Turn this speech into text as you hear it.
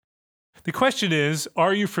The question is,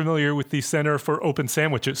 are you familiar with the Center for Open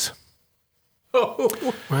Sandwiches?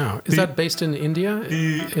 Wow. Is that based in India,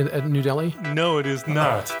 at New Delhi? No, it is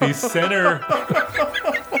not. The Center...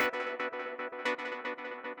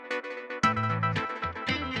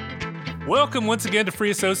 Welcome once again to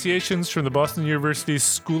Free Associations from the Boston University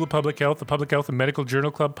School of Public Health, the Public Health and Medical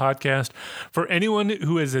Journal Club podcast. For anyone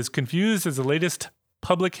who is as confused as the latest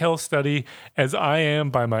public health study as I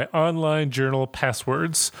am by my online journal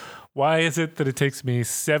passwords. Why is it that it takes me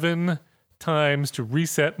 7 times to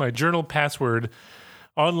reset my journal password,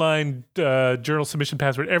 online journal submission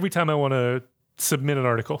password, every time I want to submit an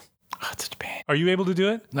article? Oh, it's such a pain. Are you able to do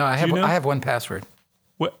it? No, I have one password.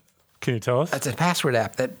 What? Can you tell us? It's a password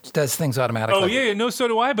app that does things automatically. Oh, yeah. No, so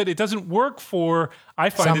do I, but it doesn't work for, I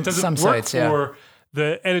find it doesn't work sites, for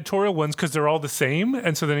the editorial ones because they're all the same.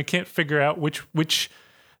 And so then it can't figure out which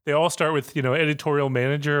they all start with, editorial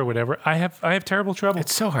manager or whatever. I have terrible trouble.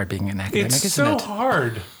 It's so hard being an academic, It's isn't so it?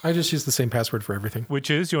 hard. I just use the same password for everything. Which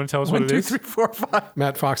is, you want to tell us 1, what 2, it is? 3, 4, 5.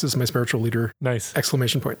 Matt Fox is my spiritual leader. Nice.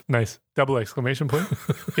 Exclamation point. Nice. Double exclamation point.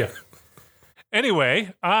 Yeah.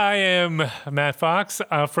 Anyway, I am Matt Fox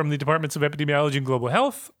from the Departments of Epidemiology and Global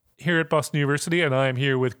Health here at Boston University, and I am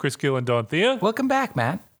here with Chris Gill and Dawn Thea. Welcome back,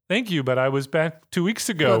 Matt. Thank you, but I was back 2 weeks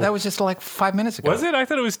ago. Well, that was just like 5 minutes ago. Was it? I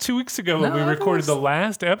thought it was 2 weeks ago when we recorded the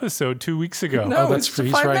last episode 2 weeks ago. No, that's it's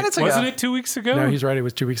he's 5 right. minutes ago. Wasn't it 2 weeks ago? No, he's right. It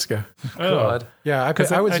was 2 weeks ago. Oh. God. Yeah, I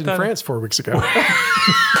was in France 4 weeks ago.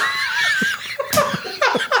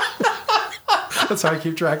 That's how I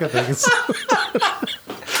keep track of things.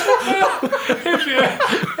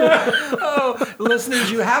 Oh,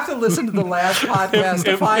 listeners, you have to listen to the last podcast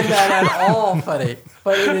to find that at all funny.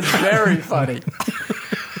 But it is very funny.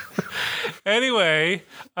 Anyway,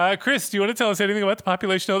 Chris, do you want to tell us anything about the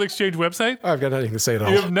Population Health Exchange website? I've got nothing to say at all.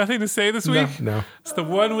 You have nothing to say this week? No. It's the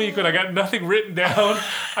 1 week when I got nothing written down.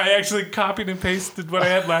 I actually copied and pasted what I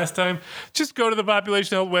had last time. Just go to the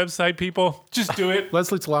Population Health website, people. Just do it.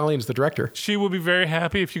 Leslie Talalian is the director. She will be very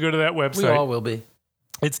happy if you go to that website. We all will be.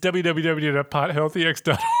 It's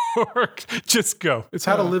www.pothealthx.org. Just go. It's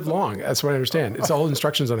how to live long. That's what I understand. It's all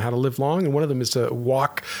instructions on how to live long, and one of them is to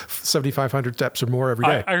walk 7,500 steps or more every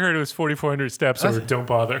day. I heard it was 4,400 steps, or don't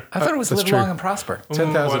bother. I thought it was That's live true. long and prosper.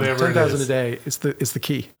 10,000 whatever it 10,000 is. a day is the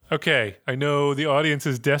key. Okay, I know the audience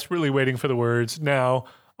is desperately waiting for the words. Now,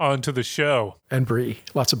 on to the show. And brie.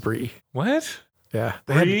 Lots of brie. What? Yeah.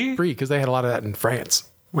 They Brie? had brie because they had a lot of that in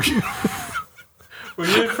France. Were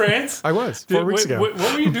you in France? I was 4 weeks ago. What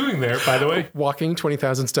were you doing there, by the way? Walking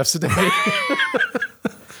 20,000 steps a day.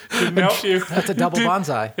 Didn't help you. That's a double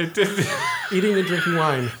bonsai. It didn't. Eating and drinking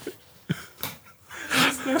wine.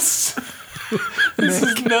 This is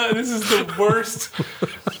the worst.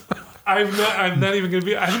 I'm not even going to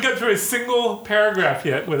be. I haven't got through a single paragraph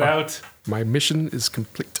yet without. My mission is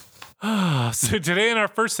complete. So today in our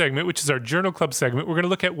first segment, which is our Journal Club segment, we're going to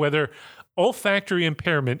look at whether olfactory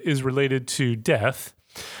impairment is related to death.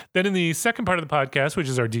 Then in the second part of the podcast, which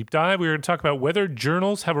is our deep dive, we're going to talk about whether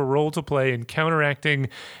journals have a role to play in counteracting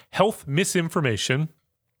health misinformation.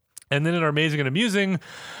 And then in our Amazing and Amusing,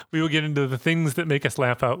 we will get into the things that make us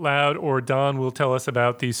laugh out loud, or Don will tell us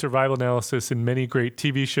about the survival analysis in many great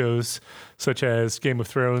TV shows, such as Game of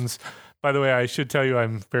Thrones. By the way, I should tell you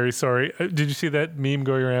I'm very sorry. Did you see that meme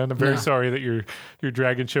going around? I'm very sorry that your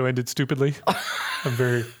dragon show ended stupidly. I'm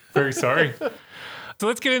very, very sorry. So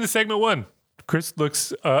let's get into segment 1. Chris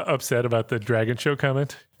looks upset about the dragon show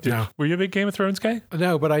comment. No. Were you a big Game of Thrones guy?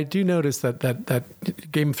 No, but I do notice that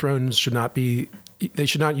Game of Thrones should not be. They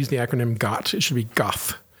should not use the acronym GOT. It should be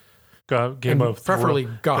GOTH. Game of preferably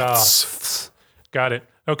Goths. Goths. Got it.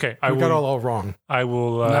 Okay, We got all wrong. I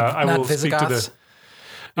will. Not I will speak to Visigoths? the.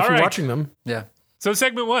 If All you're right. watching them, Yeah. So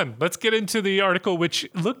segment 1, let's get into the article which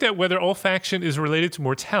looked at whether olfaction is related to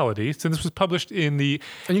mortality. So this was published in the.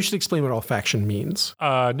 and you should explain what olfaction means.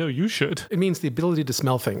 No, you should. It means the ability to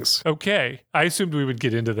smell things. Okay, I assumed we would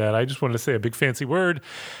get into that. I just wanted to say a big fancy word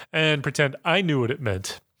and pretend I knew what it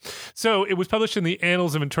meant. So it was published in the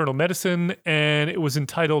Annals of Internal Medicine, and it was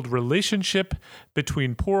entitled Relationship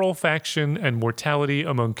Between Poor Olfaction and Mortality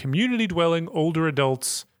Among Community-Dwelling Older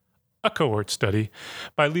Adults, a cohort study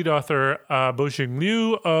by lead author Boxing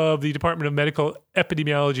Liu of the Department of Medical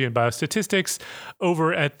Epidemiology and Biostatistics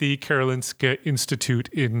over at the Karolinska Institute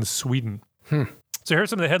in Sweden. So here are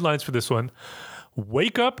some of the headlines for this one.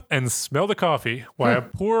 Wake up and smell the coffee. Why a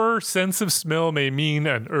poorer sense of smell may mean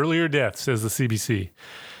an earlier death, says the CBC.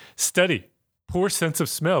 Study. Poor sense of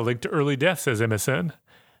smell linked to early death, says MSN.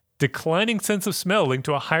 Declining sense of smell linked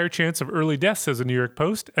to a higher chance of early death, says the New York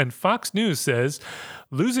Post. And Fox News says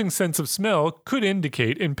losing sense of smell could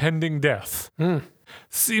indicate impending death.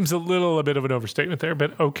 seems a bit of an overstatement there,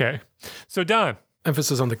 but okay. So Don,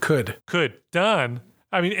 Emphasis on the could. Don.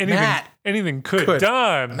 I mean, Matt. anything could. Could.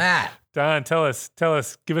 Don, Matt. tell us,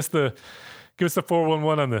 give us the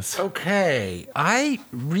 411 on this. Okay. I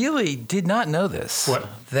really did not know this. What?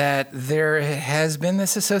 That there has been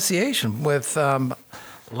this association with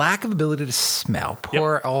lack of ability to smell,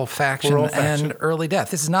 poor olfaction, and early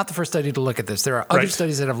death. This is not the first study to look at this. There are other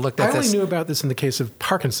studies that have looked I at only this. knew about this in the case of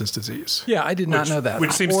Parkinson's disease. Yeah, I did not know that.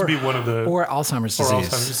 Which seems to be one of the... Or Alzheimer's Or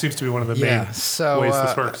disease. Alzheimer's. It seems to be one of the main so, ways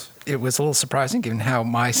this works. It was a little surprising given how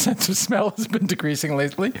my sense of smell has been decreasing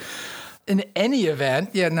lately. In any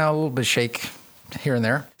event, a little bit of shake here and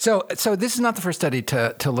there. So this is not the first study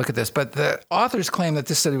to look at this, but the authors claim that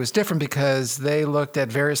this study was different because they looked at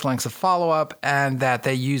various lengths of follow-up and that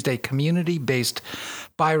they used a community-based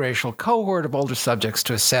biracial cohort of older subjects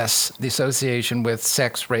to assess the association with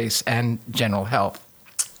sex, race, and general health.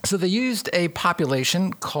 So they used a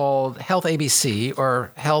population called Health ABC,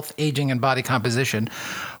 or Health, Aging, and Body Composition,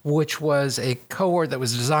 which was a cohort that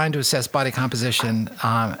was designed to assess body composition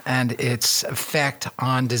and its effect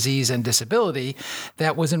on disease and disability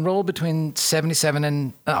that was enrolled between 1997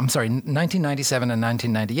 and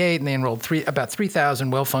 1998, and they enrolled about 3,000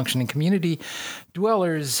 well-functioning community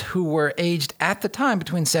dwellers who were aged at the time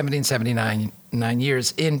between 70 and 79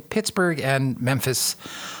 years in Pittsburgh and Memphis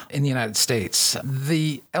in the United States.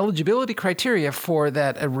 The eligibility criteria for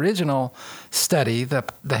that original study, the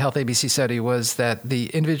Health ABC study, was that the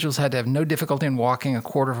individuals had to have no difficulty in walking a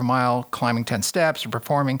quarter of a mile, climbing 10 steps, or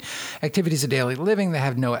performing activities of daily living. They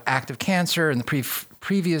have no active cancer in the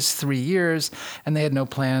previous 3 years, and they had no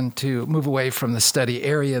plan to move away from the study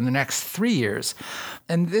area in the next 3 years.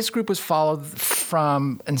 And this group was followed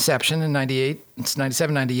from inception in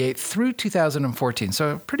 97, 98 through 2014, so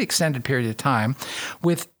a pretty extended period of time,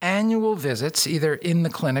 with annual visits either in the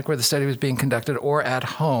clinic where the study was being conducted or at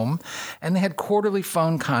home, and they had quarterly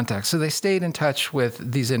phone contacts. So they stayed in touch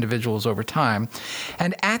with these individuals over time.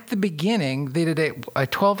 And at the beginning, they did a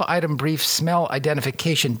 12-item brief smell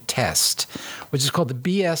identification test, which is called the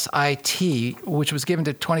BSIT, which was given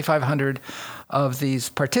to 2,500 of these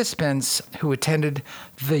participants who attended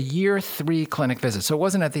the year 3 clinic visit. So it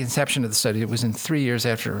wasn't at the inception of the study. It was in 3 years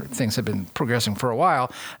after things had been progressing for a while.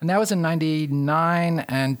 And that was in 99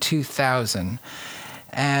 and 2000.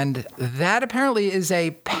 And that apparently is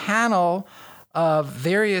a panel of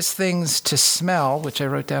various things to smell, which I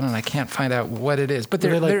wrote down and I can't find out what it is. But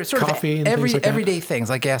they're sort coffee of and things like that? everyday things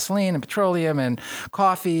like gasoline and petroleum and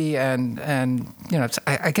coffee and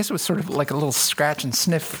I guess it was sort of like a little scratch and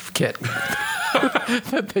sniff kit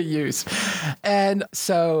that they use. And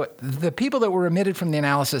so the people that were omitted from the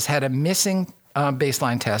analysis had a missing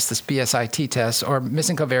baseline test, this BSIT test, or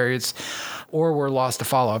missing covariates, or were lost to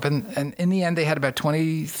follow-up. And in the end, they had about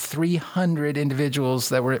 2,300 individuals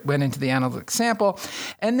that went into the analytic sample,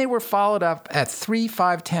 and they were followed up at 3,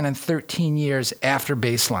 5, 10, and 13 years after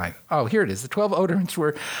baseline. Oh, here it is. The 12 odorants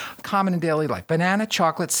were common in daily life: banana,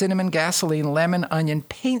 chocolate, cinnamon, gasoline, lemon, onion,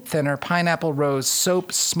 paint thinner, pineapple, rose,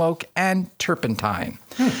 soap, smoke, and turpentine.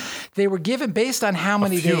 They were given based on how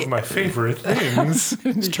many A few of my favorite things.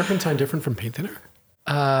 Is turpentine different from paint thinner?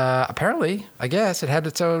 Apparently, I guess it had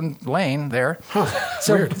its own lane there.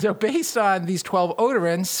 Weird. So based on these 12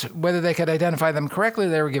 odorants, whether they could identify them correctly,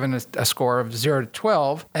 they were given a score of 0 to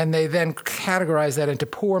 12, and they then categorized that into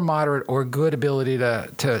poor, moderate, or good ability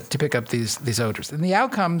to pick up these odors. And the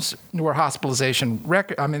outcomes were hospitalization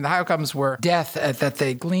record. I mean, the outcomes were death that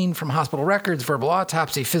they gleaned from hospital records, verbal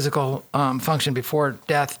autopsy, physical function before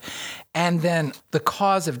death. And then the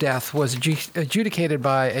cause of death was adjudicated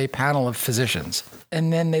by a panel of physicians.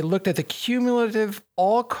 And then they looked at the cumulative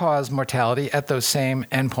all-cause mortality at those same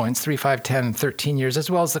endpoints, 3, 5, 10, and 13 years, as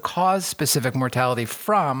well as the cause-specific mortality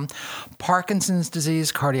from Parkinson's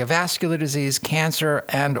disease, cardiovascular disease, cancer,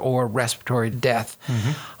 and or respiratory death,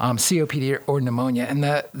 COPD or pneumonia. And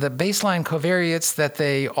the baseline covariates that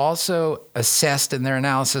they also assessed in their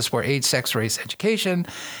analysis were age, sex, race, education,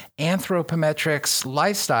 anthropometrics,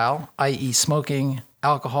 lifestyle, i.e. smoking,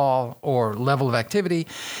 alcohol, or level of activity,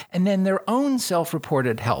 and then their own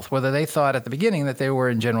self-reported health, whether they thought at the beginning that they were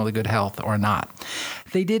in generally good health or not.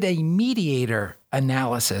 They did a mediator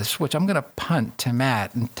analysis, which I'm going to punt to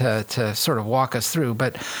Matt to sort of walk us through,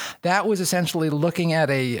 but that was essentially looking at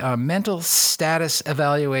a mental status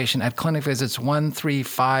evaluation at clinic visits 1, 3,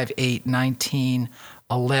 5, 8, 19,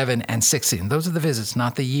 11, and 16. Those are the visits,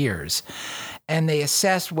 not the years. And they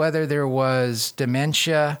assessed whether there was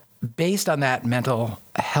dementia based on that mental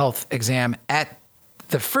health exam at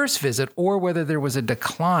the first visit, or whether there was a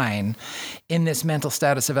decline in this mental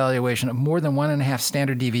status evaluation of more than 1.5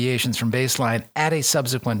 standard deviations from baseline at a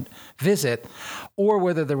subsequent visit, or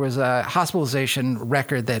whether there was a hospitalization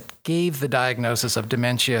record that gave the diagnosis of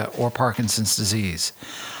dementia or Parkinson's disease.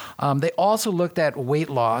 They also looked at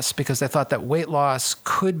weight loss because they thought that weight loss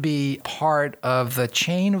could be part of the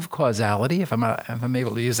chain of causality, if I'm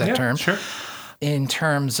able to use that term. Sure. In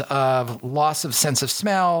terms of loss of sense of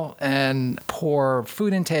smell and poor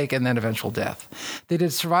food intake and then eventual death. They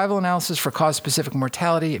did survival analysis for cause-specific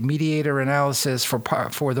mortality, mediator analysis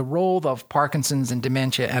for the role of Parkinson's and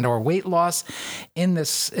dementia and or weight loss in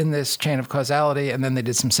this chain of causality, and then they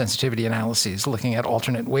did some sensitivity analyses looking at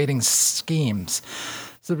alternate weighting schemes.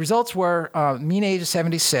 So the results were mean age of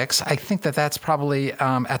 76. I think that's probably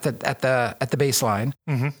at the baseline.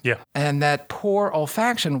 Mm-hmm. Yeah. And that poor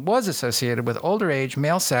olfaction was associated with older age,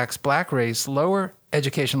 male sex, black race, lower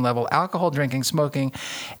education level, alcohol drinking, smoking,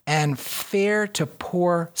 and fair to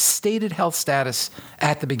poor stated health status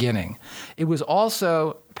at the beginning. It was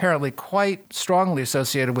also apparently quite strongly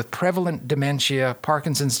associated with prevalent dementia,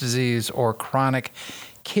 Parkinson's disease, or chronic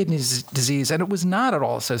kidney disease, and it was not at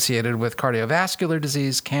all associated with cardiovascular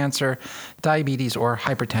disease, cancer, diabetes, or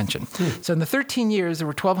hypertension. So in the 13 years, there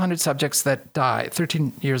were 1,200 subjects that died,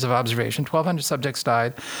 13 years of observation, 1,200 subjects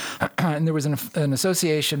died, and there was an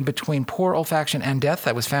association between poor olfaction and death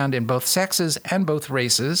that was found in both sexes and both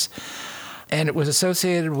races, and it was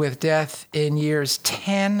associated with death in years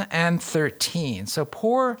 10 and 13. So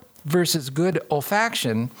poor versus good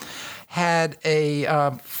olfaction had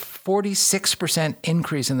a 46%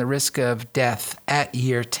 increase in the risk of death at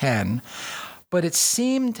year 10. But it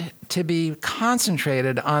seemed to be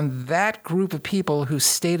concentrated on that group of people who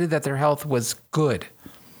stated that their health was good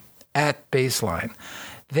at baseline.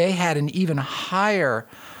 They had an even higher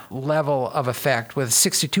level of effect with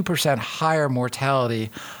 62% higher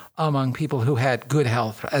mortality among people who had good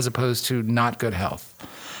health as opposed to not good health.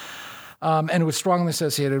 And it was strongly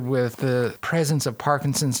associated with the presence of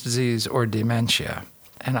Parkinson's disease or dementia.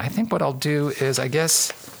 And I think what I'll do is, I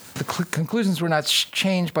guess, the conclusions were not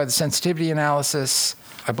changed by the sensitivity analysis,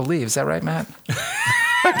 I believe. Is that right, Matt?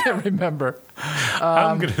 I can't remember.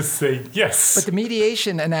 I'm going to say yes. But the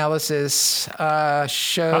mediation analysis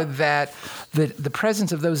showed that the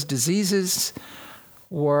presence of those diseases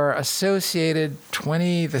were associated The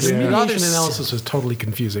mediation analysis was totally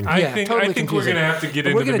confusing. I think we're going to have to get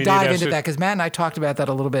into the mediation. We're going to dive into that because Matt and I talked about that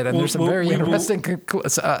a little bit, and there's some very interesting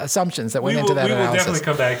assumptions that went into that analysis. We will definitely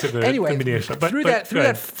come back to the mediation. But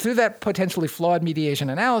through that potentially flawed mediation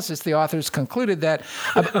analysis, the authors concluded that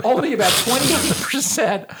only about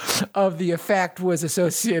 28% of the effect was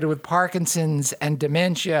associated with Parkinson's and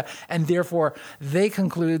dementia, and therefore they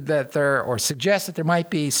conclude that suggest that there might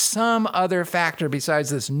be some other factor besides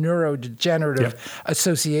this neurodegenerative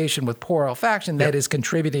association with poor olfaction that is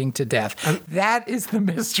contributing to death. That is the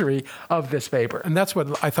mystery of this paper. And that's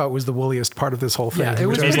what I thought was the wooliest part of this whole thing. Yeah, it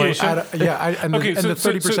was the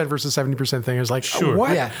 30% versus 70% thing. I was like, sure.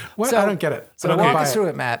 What? Yeah. What? So, I don't get it. So walk us through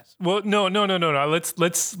it, Matt. Well, no.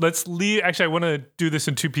 Let's leave. Actually, I want to do this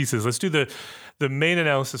in two pieces. Let's do the main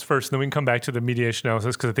analysis first, and then we can come back to the mediation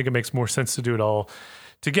analysis because I think it makes more sense to do it all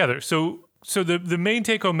together. So the main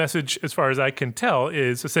take-home message, as far as I can tell,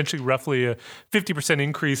 is essentially roughly a 50%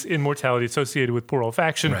 increase in mortality associated with poor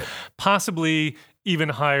olfaction, possibly even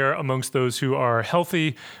higher amongst those who are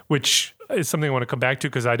healthy, which is something I want to come back to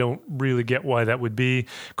because I don't really get why that would be.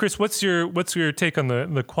 Chris, what's your take on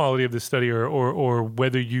the quality of the study or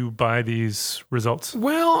whether you buy these results?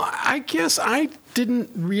 Well, I guess I didn't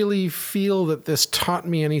really feel that this taught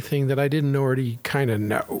me anything that I didn't already kind of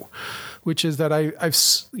know, which is that I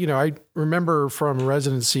remember from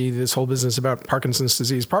residency this whole business about Parkinson's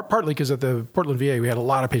disease, partly because at the Portland VA we had a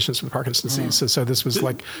lot of patients with Parkinson's disease. So this was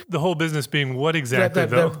like the whole business being what exactly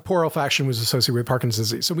that poor olfaction was associated with Parkinson's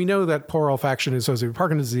disease. So we know that poor olfaction is associated with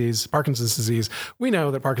Parkinson's disease. We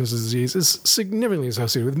know that Parkinson's disease is significantly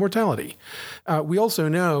associated with mortality. We also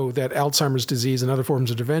know that Alzheimer's disease and other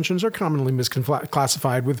forms of dementia are commonly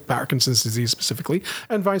misclassified with Parkinson's disease specifically,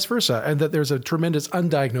 and vice versa, and that there's a tremendous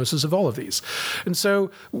undiagnosis of all of these. And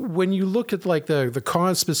so when you look at like the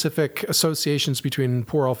cause-specific associations between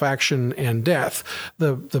poor olfaction and death,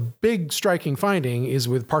 the big striking finding is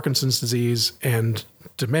with Parkinson's disease and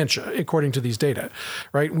dementia, according to these data,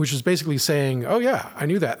 right? Which is basically saying, oh yeah, I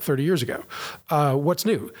knew that 30 years ago. What's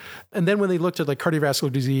new? And then when they looked at like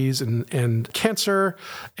cardiovascular disease and cancer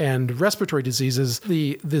and respiratory diseases,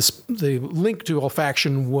 the link to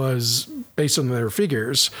olfaction was, based on their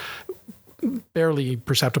figures, barely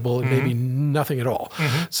perceptible and maybe nothing at all.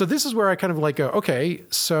 So this is where I kind of like go, okay,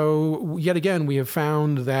 so yet again, we have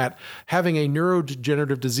found that having a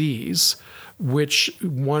neurodegenerative disease, which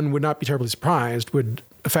one would not be terribly surprised would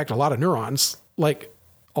affect a lot of neurons, like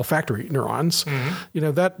olfactory neurons,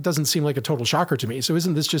 that doesn't seem like a total shocker to me. So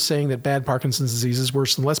isn't this just saying that bad Parkinson's disease is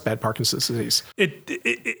worse than less bad Parkinson's disease?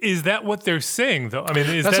 Is that what they're saying, though? I mean,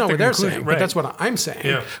 that's that not the what they're conclusion? saying, Right. but that's what I'm saying.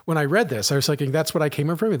 Yeah. When I read this, I was thinking that's what I came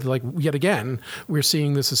up from. It's like, yet again, we're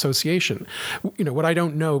seeing this association. What I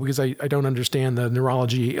don't know, because I don't understand the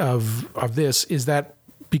neurology of this, is that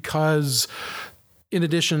because in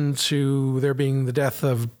addition to there being the death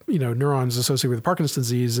of neurons associated with Parkinson's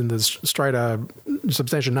disease in the strata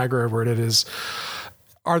substantia nigra, where it is,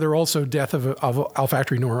 are there also death of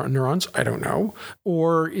olfactory neurons? I don't know.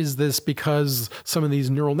 Or is this because some of these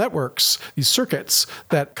neural networks, these circuits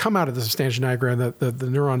that come out of the substantia nigra, and the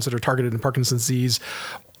neurons that are targeted in Parkinson's disease,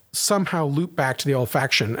 somehow loop back to the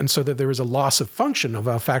olfaction, and so that there is a loss of function of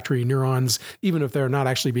olfactory neurons, even if they're not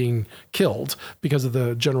actually being killed because of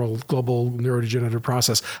the general global neurodegenerative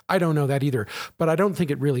process. I don't know that either, but I don't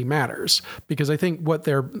think it really matters, because I think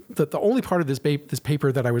the only part of this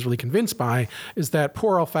paper that I was really convinced by is that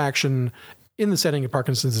poor olfaction in the setting of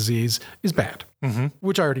Parkinson's disease is bad,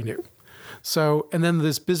 which I already knew. So, and then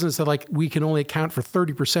this business that we can only account for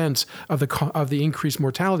 30% of the increased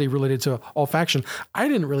mortality related to olfaction. I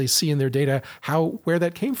didn't really see in their data where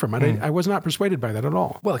that came from. I was not persuaded by that at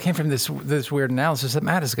all. Well, it came from this weird analysis that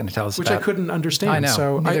Matt is going to tell us which about. I couldn't understand. I know.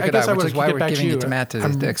 So Neither I could guess I which would is why get we're back giving to you. it to Matt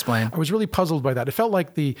to explain. I was really puzzled by that. It felt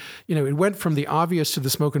like it went from the obvious to the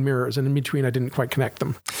smoke and mirrors, and in between, I didn't quite connect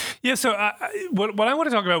them. Yeah. So what I want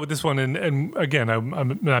to talk about with this one, and again,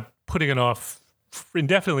 I'm not putting it off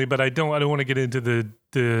indefinitely, but I don't want to get into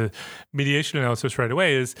the mediation analysis right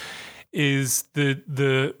away, is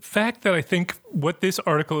the fact that I think what this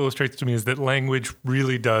article illustrates to me is that language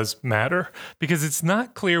really does matter, because it's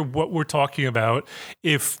not clear what we're talking about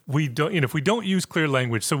if we don't use clear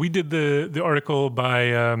language. So we did the article by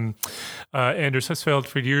Anders Husfeldt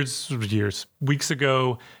for weeks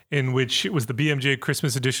ago, in which it was the BMJ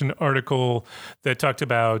Christmas edition article that talked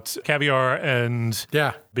about caviar and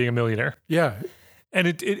being a millionaire. Yeah. And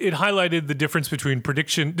it highlighted the difference between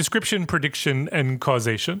description, prediction, and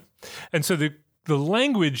causation. And so the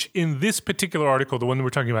language in this particular article, the one that we're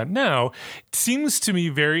talking about now, seems to me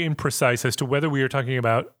very imprecise as to whether we are talking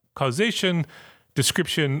about causation,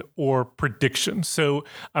 description, or prediction. So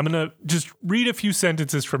I'm going to just read a few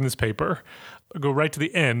sentences from this paper. I'll go right to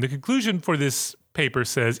the end. The conclusion for this paper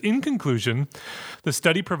says, in conclusion, the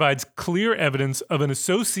study provides clear evidence of an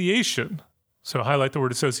association, so highlight the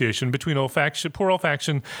word association, between poor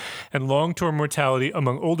olfaction and long-term mortality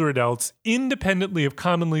among older adults, independently of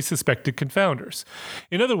commonly suspected confounders.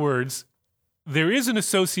 In other words, there is an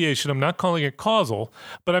association. I'm not calling it causal,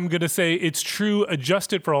 but I'm going to say it's true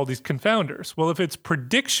adjusted for all these confounders. Well, if it's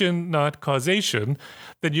prediction, not causation,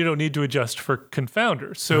 then you don't need to adjust for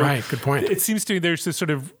confounders. So right, good point. It seems to me there's this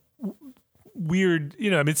sort of weird,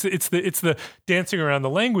 it's the dancing around the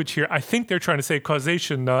language here. I think they're trying to say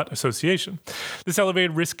causation, not association. This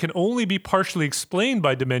elevated risk can only be partially explained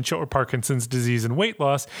by dementia or Parkinson's disease and weight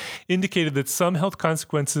loss, indicated that some health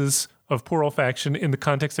consequences of poor olfaction in the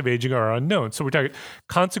context of aging are unknown. So we're talking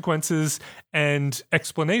consequences and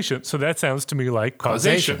explanation. So that sounds to me like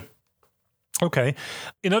causation. Okay.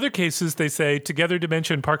 In other cases, they say together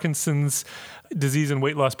dementia and Parkinson's disease and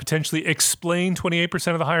weight loss potentially explain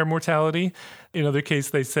 28% of the higher mortality. In other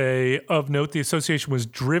cases, they say, of note, the association was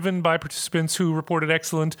driven by participants who reported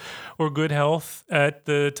excellent or good health at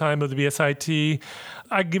the time of the BSIT.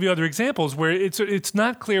 I can give you other examples where it's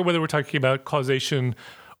not clear whether we're talking about causation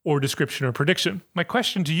or description or prediction. My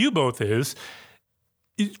question to you both is,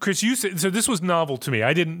 Chris, you said, so this was novel to me.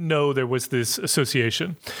 I didn't know there was this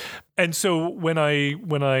association. And so when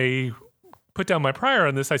I put down my prior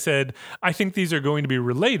on this, I said, I think these are going to be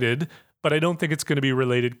related, but I don't think it's going to be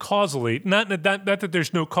related causally. Not that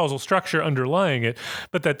there's no causal structure underlying it,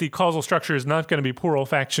 but that the causal structure is not going to be poor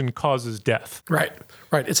olfaction causes death. Right.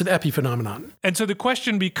 It's an epiphenomenon. And so the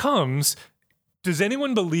question becomes, does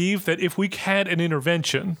anyone believe that if we had an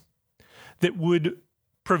intervention that would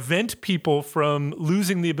prevent people from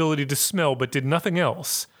losing the ability to smell but did nothing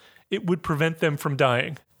else, it would prevent them from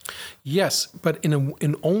dying? Yes, but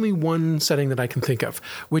in only one setting that I can think of,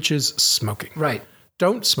 which is smoking. Right.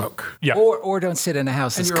 Don't smoke. Yeah. Or don't sit in a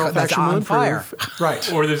house And that's, your that's olfaction will on fire. improve.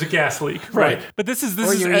 Right. Or there's a gas leak. Right. But this is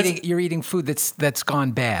Or you're eating food that's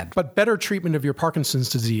gone bad. But better treatment of your Parkinson's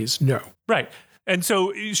disease, no. Right. And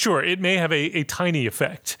so, sure, it may have a tiny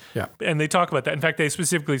effect. Yeah. And they talk about that. In fact, they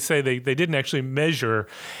specifically say they didn't actually measure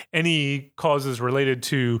any causes related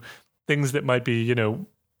to things that might be,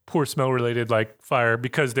 poor smell related like fire,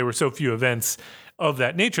 because there were so few events of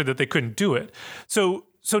that nature that they couldn't do it. So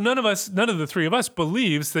none of the three of us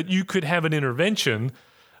believes that you could have an intervention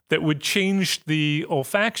that would change the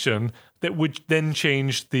olfaction that would then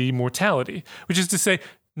change the mortality, which is to say,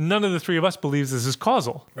 none of the three of us believes this is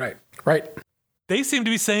causal. Right. They seem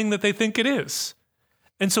to be saying that they think it is.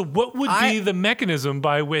 And so what would be the mechanism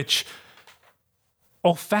by which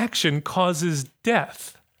olfaction causes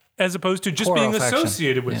death, as opposed to just Poor being olfaction.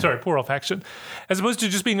 associated with, poor olfaction, as opposed to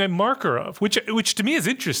just being a marker of, which to me is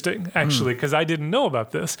interesting, actually, because I didn't know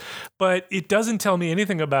about this. But it doesn't tell me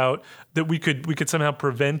anything about that we could somehow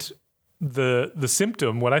prevent the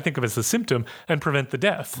symptom, what I think of as the symptom, and prevent the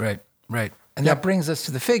death. Right. And that brings us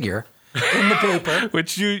to the figure in the paper.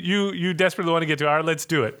 Which you desperately want to get to. All right, let's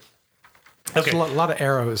do it. There's a lot of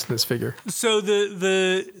arrows in this figure. So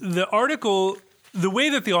the article, the way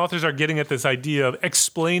that the authors are getting at this idea of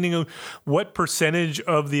explaining what percentage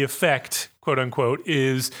of the effect, quote unquote,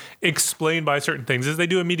 is explained by certain things, is they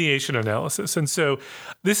do a mediation analysis. And so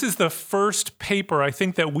this is the first paper I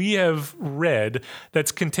think that we have read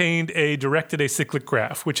that's contained a directed acyclic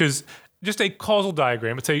graph, which is just a causal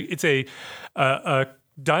diagram. It's a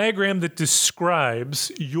diagram that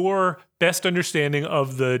describes your best understanding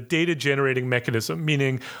of the data generating mechanism,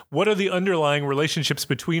 meaning what are the underlying relationships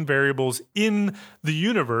between variables in the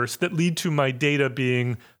universe that lead to my data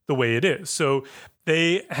being the way it is. So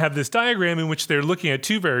they have this diagram in which they're looking at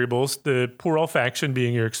two variables, the poor olfaction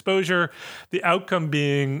being your exposure, the outcome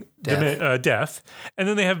being death. And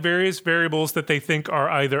then they have various variables that they think are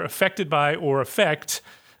either affected by or affect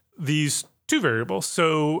these two variables.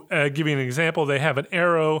 So giving an example, they have an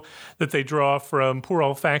arrow that they draw from poor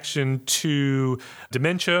olfaction to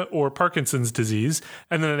dementia or Parkinson's disease,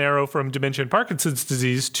 and then an arrow from dementia and Parkinson's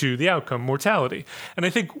disease to the outcome, mortality. And I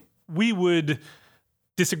think we would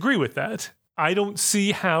disagree with that. I don't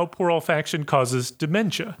see how poor olfaction causes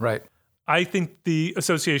dementia. Right. I think the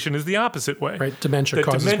association is the opposite way. Right. Dementia That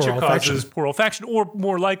causes dementia poor olfaction. causes poor olfaction, or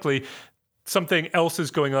more likely, something else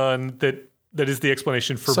is going on that is the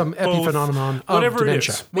explanation for Some both, epiphenomenon of whatever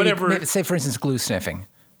dementia. it is, whatever, Say, for instance, glue sniffing.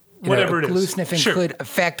 whatever it is. Glue sniffing Sure. could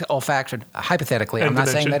affect olfaction, hypothetically. I'm And not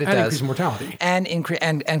saying that dementia. it And does. increase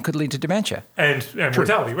mortality. And could lead to dementia. and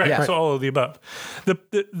mortality, right? Yeah. So all of the above.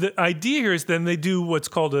 The idea here is then they do what's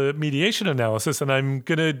called a mediation analysis, and I'm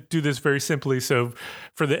going to do this very simply. So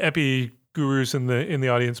for the epi gurus in the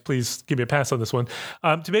audience, please give me a pass on this one.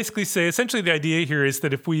 To basically say, essentially, the idea here is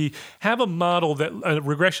that if we have a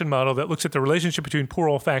regression model that looks at the relationship between poor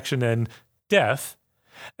olfaction and death,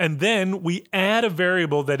 and then we add a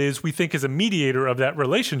variable that we think is a mediator of that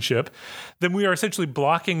relationship, then we are essentially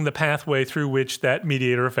blocking the pathway through which that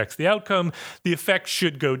mediator affects the outcome. The effect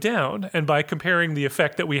should go down. And by comparing the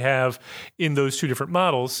effect that we have in those two different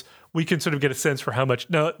models, we can sort of get a sense for how much.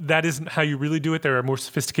 Now, that isn't how you really do it. There are more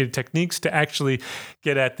sophisticated techniques to actually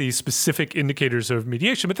get at the specific indicators of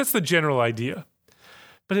mediation, but that's the general idea.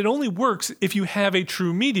 But it only works if you have a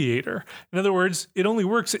true mediator. In other words, it only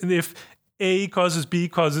works if A causes B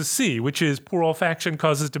causes C, which is poor olfaction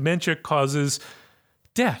causes dementia, causes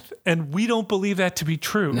death. And we don't believe that to be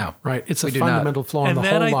true. No. Right. It's a We do not. fundamental flaw in And the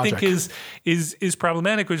that whole I logic. think is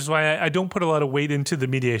problematic, which is why I don't put a lot of weight into the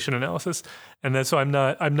mediation analysis, and that's so I'm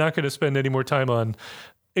not going to spend any more time on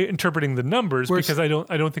interpreting the numbers because I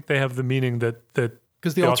don't think they have the meaning that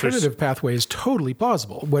because the authors- alternative pathway is totally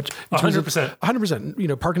plausible. 100%.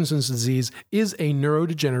 100%. Parkinson's disease is a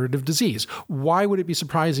neurodegenerative disease. Why would it be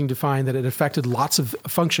surprising to find that it affected lots of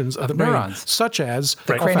functions of the brain, neurons. such as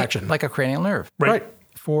Cranial- olfaction? like a cranial nerve. Right.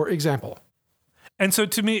 For example. And so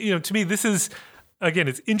to me, this is, again,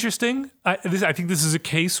 it's interesting. I think this is a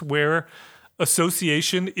case where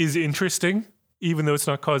association is interesting, even though it's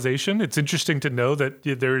not causation. It's interesting to know that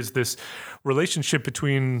there is this relationship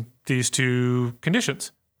between these two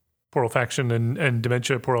conditions, poor olfaction and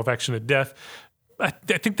dementia, poor olfaction and death. I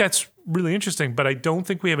think that's really interesting, but I don't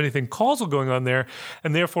think we have anything causal going on there,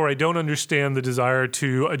 and therefore I don't understand the desire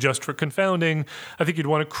to adjust for confounding. I think you'd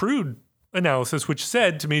want a crude analysis, which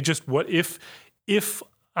said to me just what if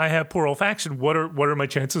I have poor olfaction, what are my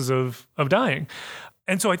chances of dying?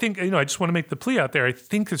 And so I think, I just want to make the plea out there. I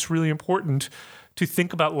think it's really important to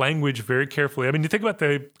think about language very carefully. I mean, you think about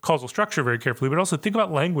the causal structure very carefully, but also think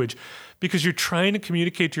about language because you're trying to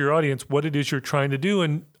communicate to your audience what it is you're trying to do.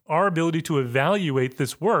 And our ability to evaluate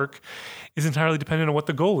this work is entirely dependent on what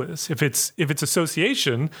the goal is. If it's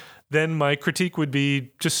association, then my critique would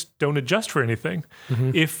be just don't adjust for anything.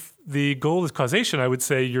 Mm-hmm. If the goal is causation, I would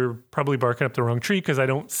say you're probably barking up the wrong tree because I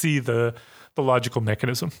don't see the logical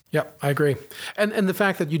mechanism. Yep, I agree. And the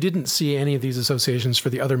fact that you didn't see any of these associations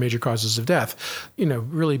for the other major causes of death,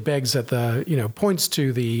 really begs at points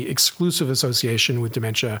to the exclusive association with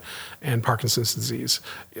dementia and Parkinson's disease.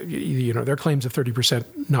 Their claims of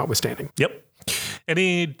 30% notwithstanding. Yep.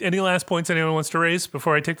 Any last points anyone wants to raise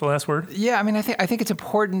before I take the last word? Yeah, I mean, I think it's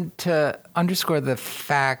important to underscore the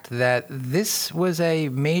fact that this was a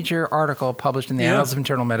major article published in the Annals of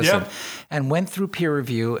Internal Medicine and went through peer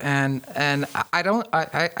review. And I don't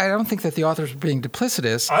think that the authors were being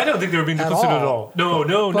duplicitous. I don't think they were being duplicitous at all.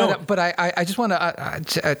 No. But I just want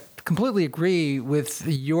to completely agree with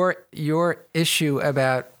your issue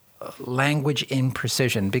about language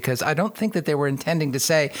imprecision, because I don't think that they were intending to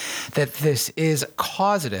say that this is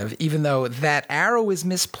causative, even though that arrow is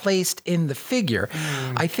misplaced in the figure.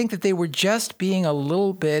 I think that they were just being a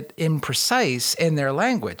little bit imprecise in their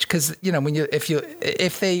language, because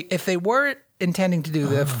if they were intending to do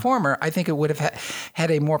the former, I think it would have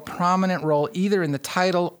had a more prominent role either in the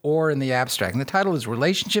title or in the abstract. And the title is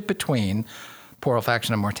Relationship Between Poor Olfaction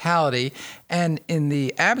and Mortality. And in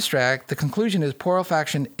the abstract, the conclusion is poor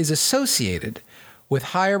olfaction is associated with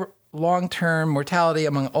higher long-term mortality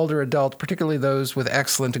among older adults, particularly those with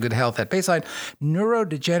excellent to good health at baseline.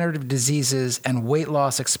 Neurodegenerative diseases and weight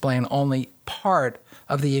loss explain only part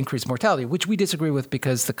of the increased mortality, which we disagree with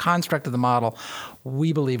because the construct of the model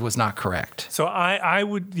we believe was not correct. So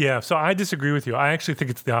I disagree with you. I actually think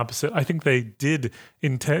it's the opposite. I think they did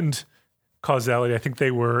intend causality. I think they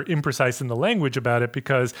were imprecise in the language about it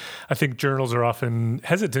because I think journals are often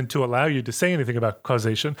hesitant to allow you to say anything about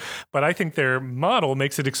causation. But I think their model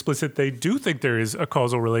makes it explicit they do think there is a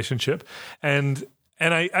causal relationship. And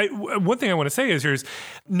I one thing I want to say is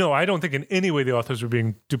no, I don't think in any way the authors were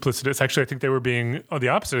being duplicitous. Actually, I think they were being the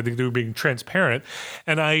opposite. I think they were being transparent.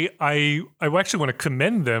 And I actually want to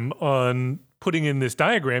commend them on putting in this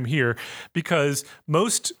diagram here, because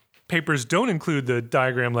most papers don't include the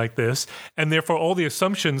diagram like this, and therefore all the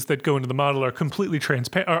assumptions that go into the model are completely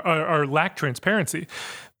are lack transparency.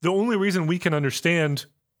 The only reason we can understand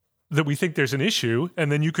that we think there's an issue, and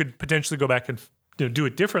then you could potentially go back and do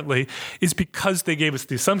it differently, is because they gave us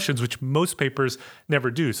the assumptions, which most papers never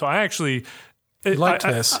do. So I actually liked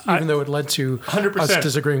this, even though it led to 100%. Us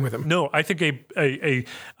disagreeing with them. No, I think a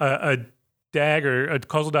DAG or a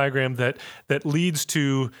causal diagram that leads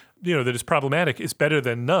to that is problematic is better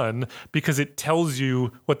than none, because it tells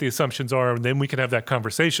you what the assumptions are, and then we can have that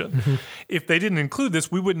conversation. Mm-hmm. If they didn't include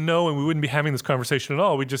this, we wouldn't know, and we wouldn't be having this conversation at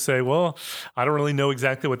all. We'd just say, well, I don't really know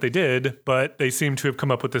exactly what they did, but they seem to have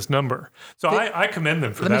come up with this number. So I commend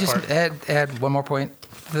them for that part. Let me just add one more point.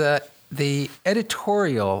 The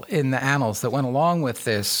editorial in the Annals that went along with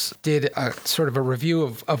this did a sort of a review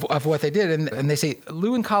of what they did. And they say,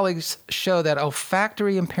 Liu and colleagues show that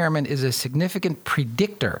olfactory impairment is a significant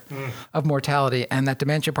predictor of mortality, and that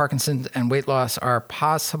dementia, Parkinson's, and weight loss are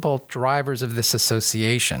possible drivers of this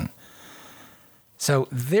association. So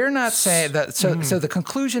they're not saying that. So the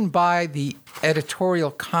conclusion by the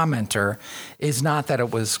editorial commenter is not that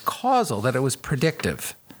it was causal, that it was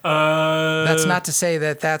predictive. That's not to say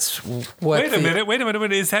that that's what. Wait a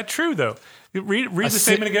minute. Is that true though? Read the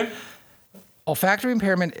statement again. Olfactory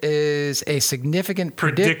impairment is a significant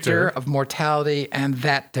predictor of mortality, and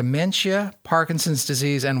that dementia, Parkinson's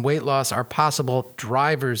disease, and weight loss are possible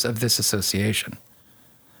drivers of this association.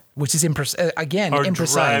 Which is imprecise.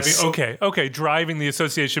 Driving the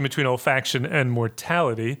association between olfaction and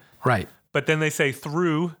mortality. Right. But then they say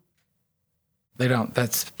through. They don't.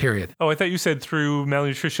 That's period. Oh, I thought you said through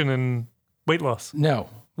malnutrition and weight loss. No.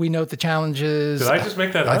 We note the challenges. Did I just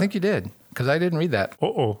make that up? I think you did, because I didn't read that.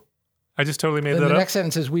 I just totally made that up. The next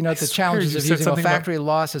sentence is, we note the challenges of using olfactory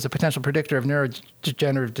loss as a potential predictor of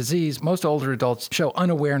neurodegenerative disease. Most older adults show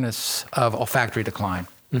unawareness of olfactory decline.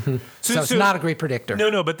 Mm-hmm. So it's not a great predictor.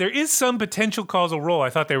 No, but there is some potential causal role I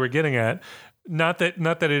thought they were getting at. Not that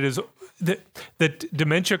it is that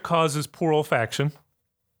dementia causes poor olfaction.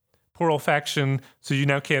 Poor olfaction, so you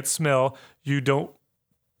now can't smell.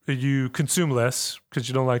 You consume less because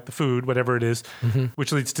you don't like the food, whatever it is,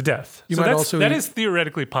 which leads to death. That is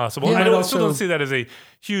theoretically possible. Yeah, I still don't see that as a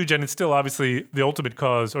huge, and it's still obviously the ultimate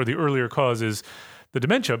cause or the earlier cause is the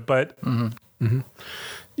dementia, but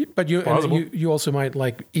but you also might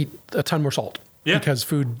eat a ton more salt because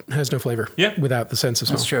food has no flavor without the sense of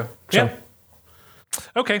smell. That's true. So,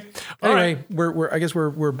 okay. Anyway, I guess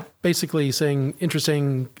we're basically saying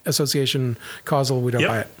interesting association, causal. We don't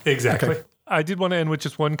buy it. Exactly. Okay. I did want to end with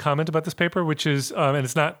just one comment about this paper, which is, and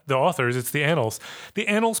it's not the authors, it's the Annals. The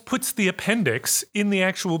Annals puts the appendix in the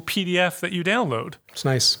actual PDF that you download. It's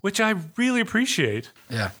nice. Which I really appreciate.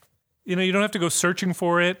 Yeah. You don't have to go searching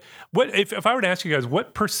for it. What if I were to ask you guys,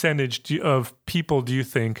 what percentage of people do you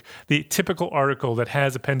think the typical article that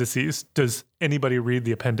has appendices, does anybody read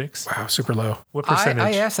the appendix? Wow, super low. What percentage?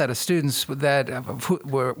 I asked that of students that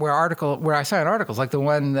where I sign articles like the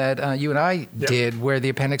one that you and I did, where the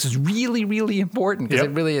appendix is really, really important because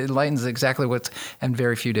it really enlightens exactly and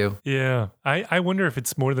very few do. Yeah, I wonder if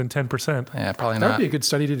it's more than 10%. Yeah, probably That not. would be a good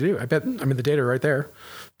study to do. I bet. I mean, the data are right there.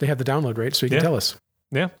 They have the download rate, so you can tell us.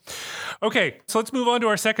 Yeah. Okay, so let's move on to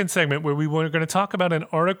our second segment where we were going to talk about an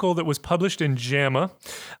article that was published in JAMA.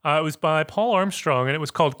 It was by Paul Armstrong, and it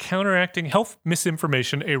was called Counteracting Health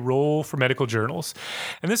Misinformation, A Role for Medical Journals.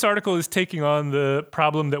 And this article is taking on the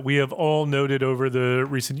problem that we have all noted over the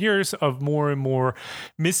recent years of more and more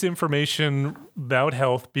misinformation about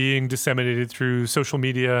health being disseminated through social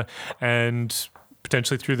media and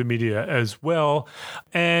potentially through the media as well.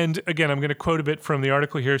 And again, I'm going to quote a bit from the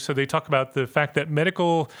article here. So they talk about the fact that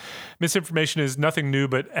medical misinformation is nothing new,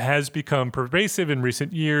 but has become pervasive in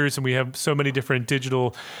recent years. And we have so many different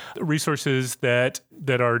digital resources that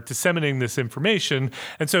are disseminating this information.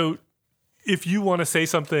 And so if you want to say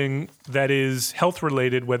something that is health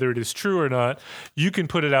related, whether it is true or not, you can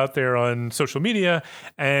put it out there on social media.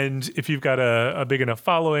 And if you've got a big enough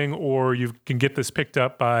following, or you can get this picked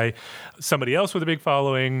up by somebody else with a big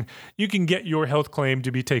following, you can get your health claim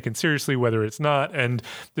to be taken seriously, whether it's not. And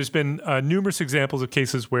there's been numerous examples of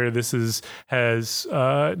cases where this has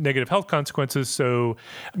negative health consequences. So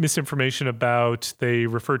misinformation about, they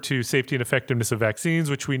refer to safety and effectiveness of vaccines,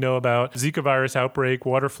 which we know about, Zika virus outbreak,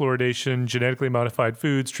 water fluoridation, genetically modified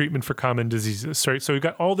foods, treatment for common diseases. Right? So we've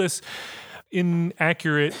got all this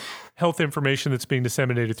inaccurate health information that's being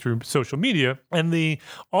disseminated through social media. And the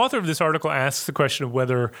author of this article asks the question of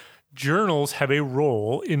whether journals have a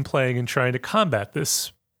role in playing in trying to combat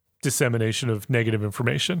this dissemination of negative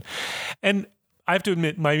information. And I have to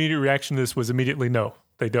admit, my immediate reaction to this was immediately no.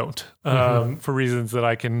 They don't, for reasons that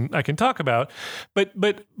I can talk about. But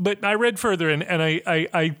I read further, and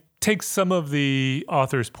I take some of the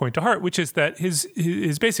author's point to heart, which is that his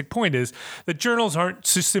basic point is that journals aren't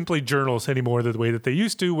just simply journals anymore the way that they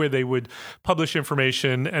used to, where they would publish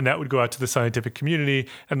information and that would go out to the scientific community,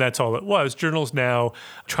 and that's all it was. Journals now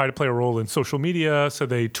try to play a role in social media, so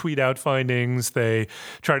they tweet out findings, they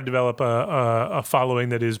try to develop a following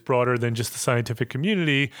that is broader than just the scientific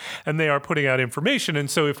community, and they are putting out information.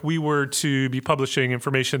 And so if we were to be publishing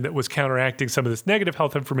information that was counteracting some of this negative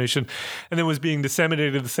health information and then was being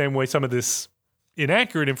disseminated the same way some of this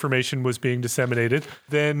inaccurate information was being disseminated,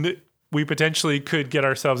 then we potentially could get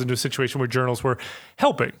ourselves into a situation where journals were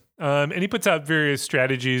helping. And he puts out various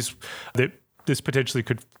strategies that this potentially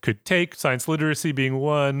could take, science literacy being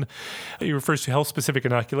one. He refers to health-specific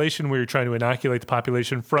inoculation, where you're trying to inoculate the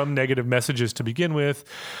population from negative messages to begin with,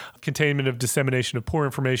 containment of dissemination of poor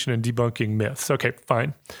information, and debunking myths. Okay,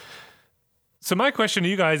 fine. So my question to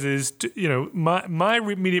you guys is, my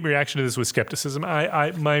immediate reaction to this was skepticism.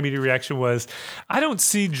 My immediate reaction was, I don't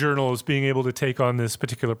see journals being able to take on this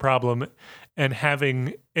particular problem and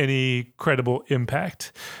having any credible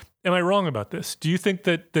impact. Am I wrong about this? Do you think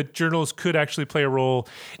that journals could actually play a role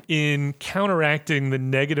in counteracting the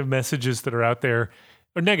negative messages that are out there,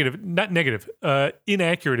 or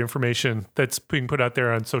inaccurate information that's being put out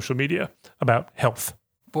there on social media about health?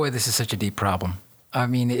 Boy, this is such a deep problem. I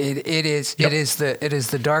mean, it is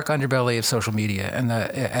the dark underbelly of social media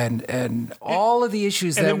and all of the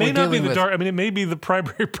issues that we're dealing with. It may be the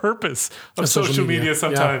primary purpose of social media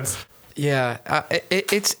sometimes. Yeah,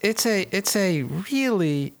 it's a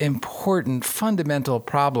really important fundamental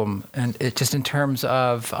problem, and it just in terms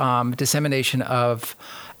of dissemination of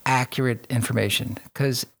accurate information,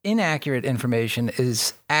 because inaccurate information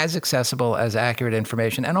is as accessible as accurate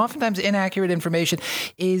information, and oftentimes inaccurate information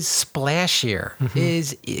is splashier,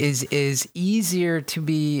 is easier to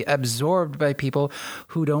be absorbed by people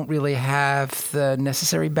who don't really have the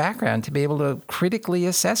necessary background to be able to critically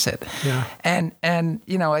assess it. Yeah. And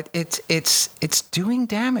it's doing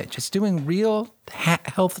damage. It's doing real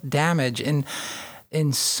health damage in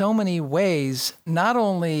so many ways, not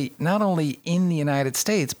only in the United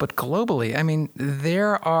States, but globally. I mean,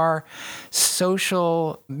 there are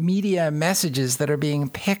social media messages that are being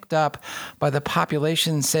picked up by the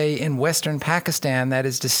population, say, in Western Pakistan, that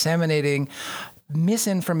is disseminating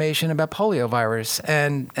misinformation about polio virus,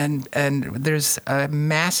 and there's a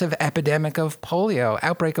massive epidemic of polio,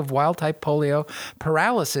 outbreak of wild-type polio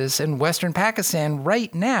paralysis in Western Pakistan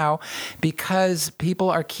right now, because people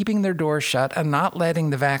are keeping their doors shut and not letting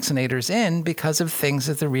the vaccinators in because of things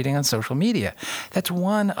that they're reading on social media. That's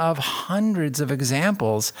one of hundreds of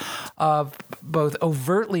examples of both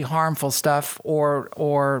overtly harmful stuff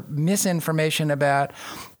or misinformation about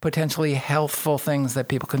potentially healthful things that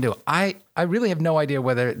people can do. I really have no idea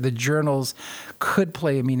whether the journals could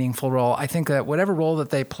play a meaningful role. I think that whatever role that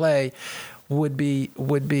they play would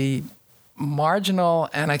be marginal,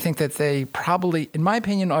 and I think that they probably, in my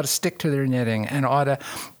opinion, ought to stick to their knitting and ought to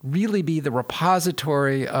really be the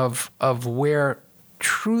repository of where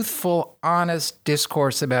truthful, honest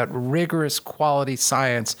discourse about rigorous quality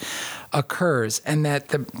science occurs, and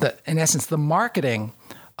that in essence, the marketing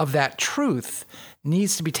of that truth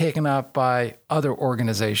needs to be taken up by other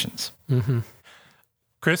organizations. Mm-hmm.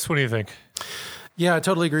 Chris, what do you think? Yeah, I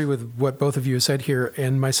totally agree with what both of you have said here,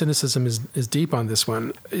 and my cynicism is deep on this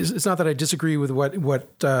one. It's not that I disagree with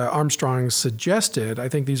what Armstrong suggested. I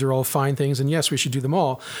think these are all fine things, and yes, we should do them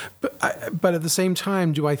all. But at the same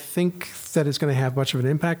time, do I think that it's going to have much of an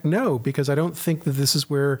impact? No, because I don't think that this is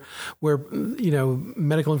where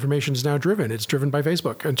medical information is now driven. It's driven by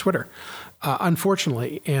Facebook and Twitter,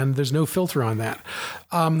 unfortunately, and there's no filter on that.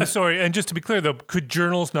 Sorry, and just to be clear, though, could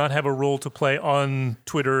journals not have a role to play on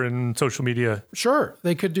Twitter and social media? Sure,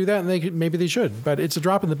 they could do that, and maybe they should, but it's a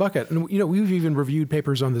drop in the bucket. And we've even reviewed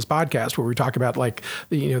papers on this podcast where we talk about like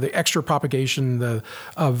the extra propagation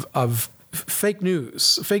of fake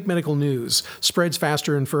news, fake medical news spreads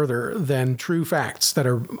faster and further than true facts that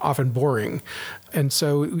are often boring. And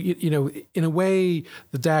so in a way,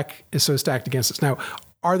 the deck is so stacked against us now.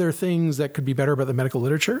 Are there things that could be better about the medical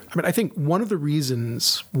literature? I mean, I think one of the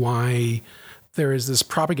reasons why there is this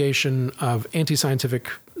propagation of anti-scientific,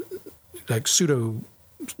 like pseudo,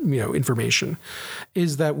 information,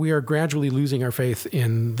 is that we are gradually losing our faith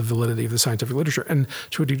in the validity of the scientific literature. And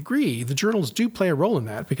to a degree, the journals do play a role in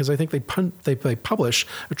that because I think they publish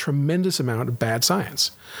a tremendous amount of bad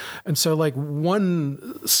science. And so like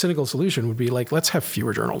one cynical solution would be like, let's have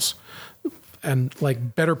fewer journals and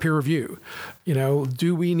like better peer review.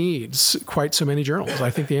 Do we need quite so many journals?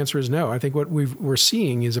 I think the answer is no. I think what we're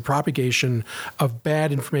seeing is a propagation of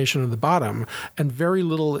bad information at the bottom and very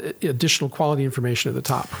little additional quality information at the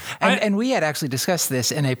top. And we had actually discussed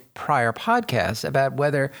this in a prior podcast about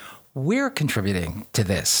whether we're contributing to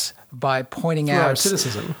this by pointing out our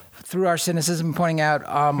cynicism. Through our cynicism, pointing out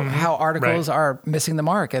how articles are missing the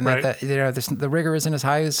mark, and that the rigor isn't as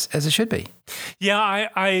high as it should be. Yeah,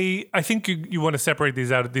 I think you want to separate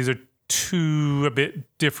these out. These are two a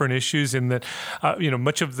bit different issues in that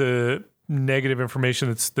much of the negative information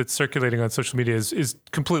that's circulating on social media is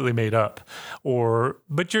completely made up.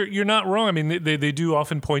 But you're not wrong. I mean, they do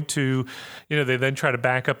often point to, they then try to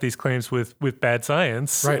back up these claims with bad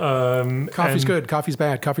science. Right. Coffee's good. Coffee's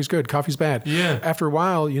bad. Coffee's good. Coffee's bad. Yeah. After a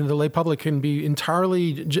while, the lay public can be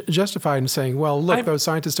entirely justified in saying, well, look, those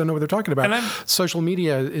scientists don't know what they're talking about. Social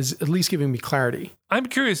media is at least giving me clarity. I'm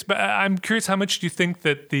curious how much do you think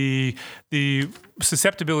that the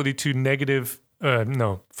susceptibility to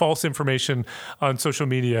false information on social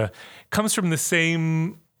media comes from the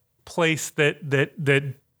same place that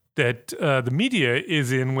the media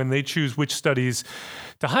is in when they choose which studies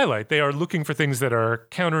to highlight. They are looking for things that are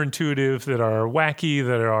counterintuitive, that are wacky,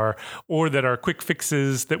 that are quick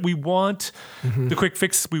fixes, that we want the quick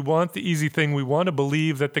fix, we want the easy thing, we want to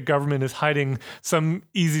believe that the government is hiding some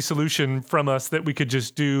easy solution from us that we could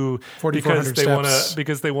just do because they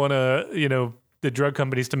want to, the drug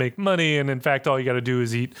companies to make money, and in fact, all you got to do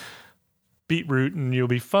is eat beetroot and you'll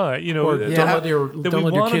be fine. Don't let your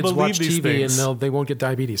kids watch TV and they won't get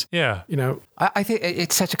diabetes. Yeah, I think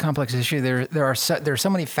it's such a complex issue. There are so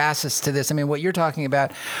many facets to this. I mean, what you're talking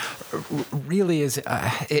about really is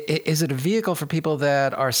it a vehicle for people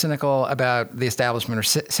that are cynical about the establishment or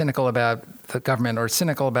cynical about the government or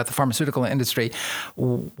cynical about the pharmaceutical industry?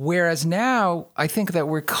 Whereas now, I think that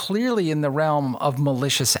we're clearly in the realm of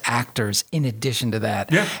malicious actors in addition to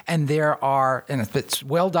that. Yeah. And it's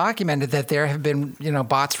well documented that there have been,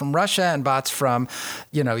 bots from Russia and bots from,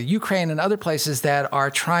 Ukraine and other places that are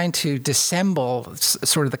trying to dissemble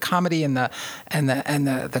sort of the comedy and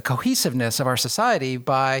the cohesiveness of our society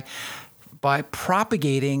by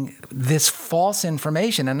propagating this false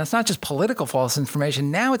information. And it's not just political false information.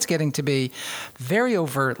 Now it's getting to be very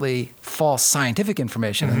overtly false scientific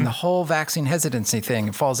information. And the whole vaccine hesitancy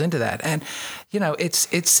thing falls into that. And,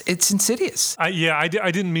 it's insidious. I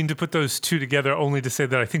didn't mean to put those two together, only to say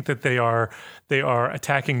that I think that they are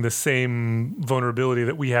attacking the same vulnerability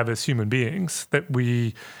that we have as human beings, that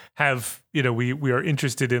we have, we are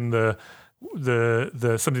interested in the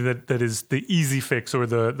the something that is the easy fix or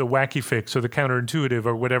the wacky fix or the counterintuitive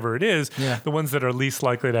or whatever it is, the ones that are least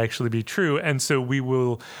likely to actually be true. And so we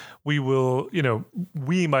will,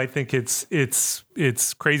 we might think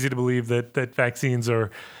it's crazy to believe that vaccines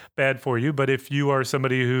are bad for you. But if you are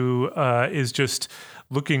somebody who is just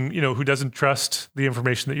looking, who doesn't trust the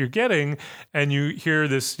information that you're getting, and you hear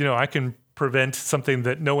this, I can prevent something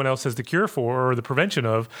that no one else has the cure for or the prevention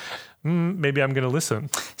of, maybe I'm going to listen.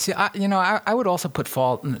 See, I would also put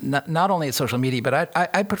fault not only at social media, but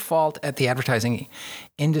I put fault at the advertising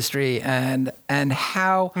industry and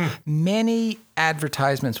how many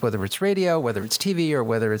advertisements, whether it's radio, whether it's TV, or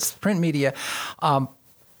whether it's print media,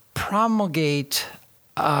 promulgate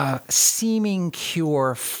a seeming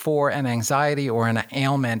cure for an anxiety or an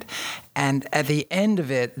ailment. And at the end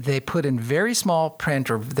of it, they put in very small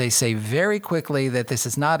print, or they say very quickly that this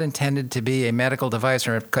is not intended to be a medical device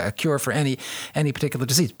or a cure for any particular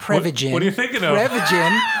disease. Prevagen. What are you thinking of?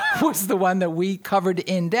 Prevagen was the one that we covered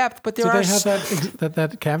in depth, but there Do are they have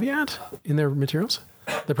that caveat in their materials?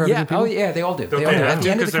 The Prevagen people? Oh yeah, they all do. They all do. have At the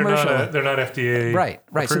to, end of the commercial, they're not FDA. Right.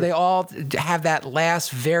 So approved. they all have that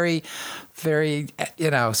last very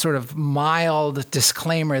sort of mild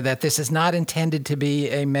disclaimer that this is not intended to be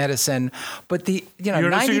a medicine, but the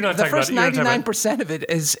first 99% of it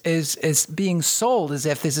is being sold as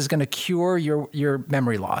if this is going to cure your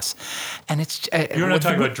memory loss, and it's you're not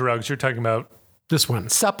talking about drugs. You're talking about this one.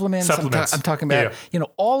 Supplements. I'm talking about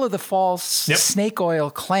all of the false snake oil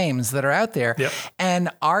claims that are out there, and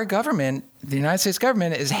our government. The United States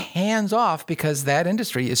government is hands off because that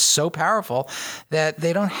industry is so powerful that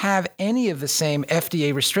they don't have any of the same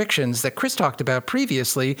FDA restrictions that Chris talked about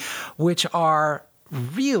previously, which are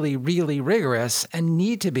really, really rigorous and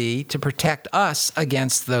need to be to protect us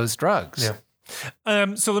against those drugs.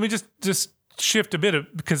 Yeah. So let me just shift a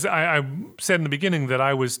bit because I said in the beginning that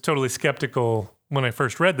I was totally skeptical when I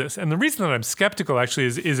first read this. And the reason that I'm skeptical actually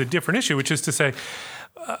is a different issue, which is to say,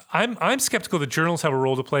 I'm skeptical that journals have a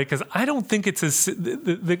role to play because I don't think it's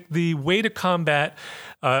the way to combat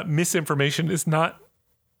misinformation is not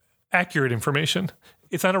accurate information.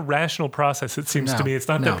 It's not a rational process, it seems to me. It's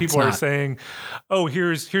not that people are saying, oh,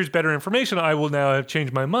 here's better information. I will now have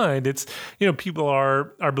changed my mind. It's, people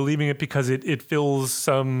are believing it because it fills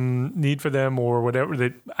some need for them or whatever.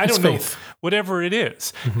 I don't know, whatever it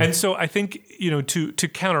is. Mm-hmm. And so I think, to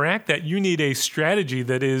counteract that, you need a strategy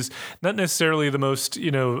that is not necessarily the most,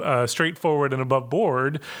 straightforward and above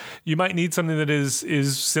board. You might need something that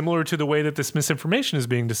is similar to the way that this misinformation is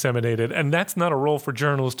being disseminated. And that's not a role for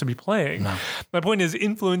journals to be playing. No. My point is,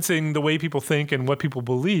 influencing the way people think and what people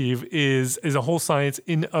believe is a whole science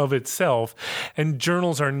in of itself, and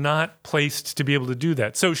journals are not placed to be able to do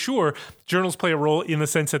that. So sure, journals play a role in the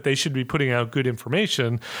sense that they should be putting out good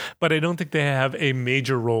information, but I don't think they have a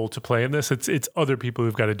major role to play in this. It's other people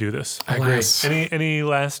who've got to do this. I agree. Any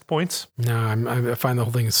last points? No, I find the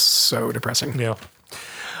whole thing is so depressing. Yeah.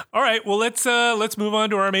 All right, well, let's move on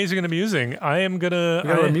to our amazing and amusing. We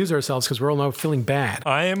gotta amuse ourselves because we're all now feeling bad.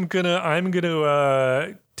 I'm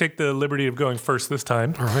gonna take the liberty of going first this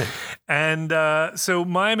time. All right. And so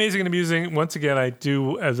my amazing and amusing, once again, I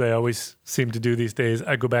do, as I always seem to do these days,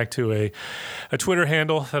 I go back to a Twitter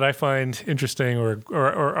handle that I find interesting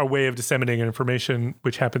or a way of disseminating information,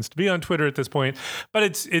 which happens to be on Twitter at this point. But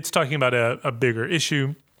it's talking about a bigger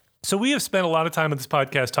issue. So we have spent a lot of time on this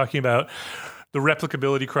podcast talking about the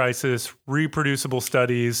replicability crisis, reproducible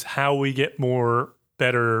studies, how we get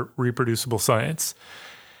better reproducible science.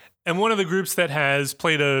 And one of the groups that has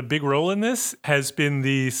played a big role in this has been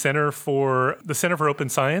the Center for Open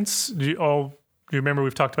Science. Do you remember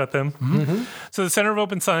we've talked about them? Mm-hmm. So the Center of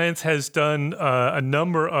Open Science has done a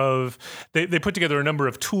number of, they put together a number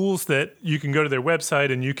of tools that you can go to their website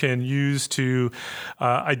and you can use to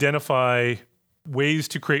identify ways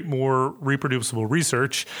to create more reproducible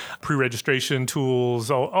research, pre-registration tools,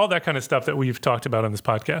 all that kind of stuff that we've talked about on this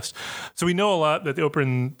podcast. So we know a lot that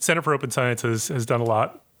the Center for Open Science has done a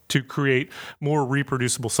lot to create more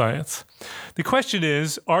reproducible science. The question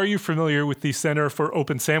is, are you familiar with the Center for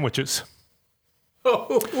Open Sandwiches?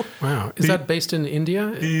 Oh, wow. Is that based in India,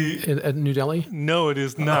 at New Delhi? No, it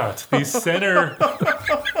is not. The Center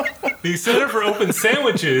for Open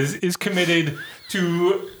Sandwiches is committed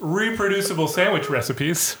to reproducible sandwich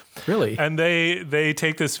recipes. Really? And they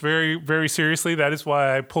take this very, very seriously. That is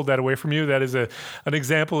why I pulled that away from you. That is an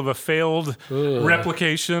example of a failed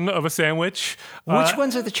replication of a sandwich. Which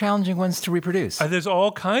ones are the challenging ones to reproduce? There's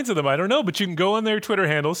all kinds of them. I don't know, but you can go on their Twitter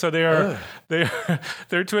handle. So their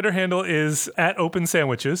Twitter handle is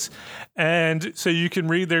 @OpenSandwiches. And so you can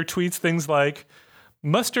read their tweets, things like,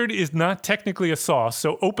 Mustard is not technically a sauce,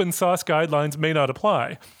 so open sauce guidelines may not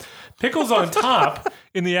apply. Pickles on top,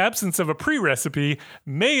 in the absence of a pre-recipe,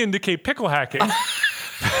 may indicate pickle hacking.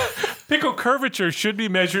 Pickle curvature should be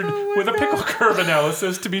measured with a pickle curve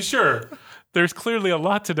analysis to be sure. There's clearly a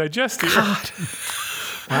lot to digest here.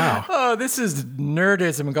 Wow. Oh, this is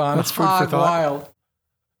nerdism gone That's food for hog thought. wild.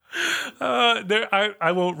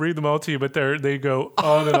 I won't read them all to you, but they go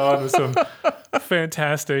on and on with some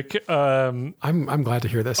fantastic. I'm glad to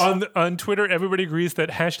hear this. On Twitter, everybody agrees that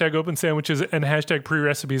hashtag open sandwiches and hashtag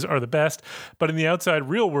pre-recipes are the best. But in the outside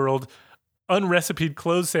real world, unrecipeed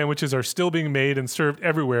closed sandwiches are still being made and served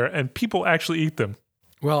everywhere, and people actually eat them.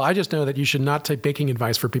 Well, I just know that you should not take baking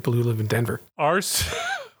advice for people who live in Denver.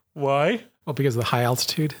 Why? Well, because of the high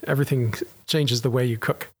altitude, everything changes the way you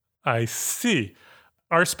cook. I see.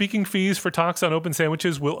 Our speaking fees for talks on open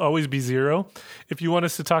sandwiches will always be $0. If you want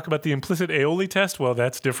us to talk about the implicit aioli test, well,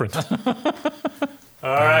 that's different.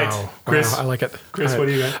 All right, Chris. Wow, I like it. Chris, what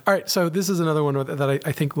do you got? All right, so this is another one that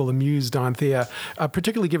I think will amuse Don Thea,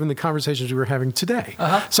 particularly given the conversations we were having today.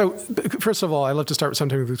 So, first of all, I love to start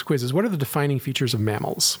sometimes with these quizzes. What are the defining features of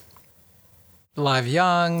mammals? Live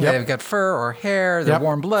young, Yep. they've got fur or hair, they're Yep.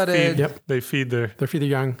 warm-blooded. Yep. They feed their... They're feeder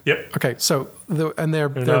young. Yep. Okay, so they're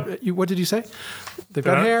what did you say? They've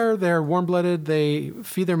got They're- hair. They're warm-blooded. They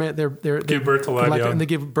feed their they Give birth to live young. and they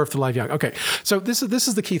give birth to live young. Okay, so this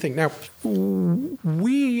is the key thing. Now,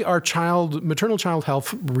 we are maternal child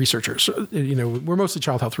health researchers. You know, we're mostly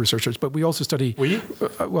child health researchers, but we also study.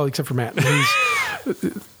 Well, except for Matt,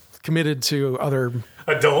 he's committed to other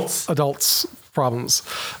adults problems.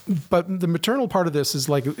 But the maternal part of this is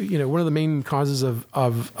like, you know, one of the main causes of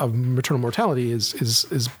maternal mortality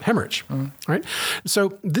is hemorrhage, right?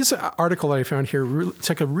 So this article that I found here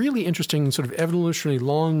took a really interesting sort of evolutionary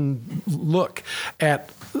long look at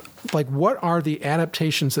like what are the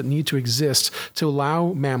adaptations that need to exist to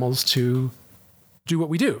allow mammals to do what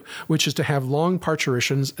we do, which is to have long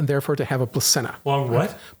parturitions and therefore to have a placenta. Long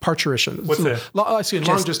what? Parturitions. What's that? Long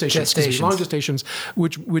gestations. Excuse me, Gestations. long gestations,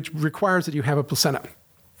 which requires that you have a placenta.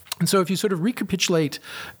 And so if you sort of recapitulate,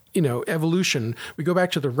 you know, evolution, we go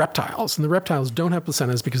back to the reptiles, and the reptiles don't have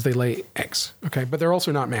placentas because they lay eggs, okay? But they're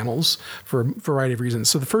also not mammals for a variety of reasons.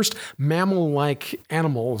 So the first mammal-like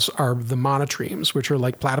animals are the monotremes, which are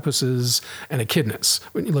like platypuses and echidnas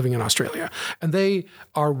living in Australia. And they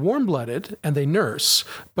are warm-blooded, and they nurse,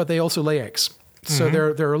 but they also lay eggs. So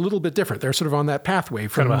they're a little bit different. They're sort of on that pathway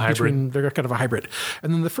from Kind of a hybrid. they're kind of a hybrid.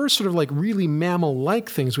 And then the first sort of like really mammal-like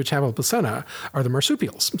things which have a placenta are the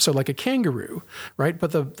marsupials. So like a kangaroo, right?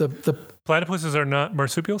 But the Platypuses are not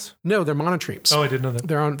marsupials? no, they're monotremes. Oh, I didn't know that.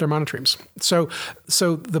 They're monotremes.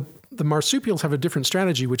 So the marsupials have a different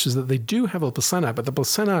strategy, which is that they do have a placenta, but the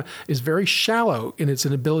placenta is very shallow in its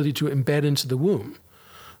inability to embed into the womb.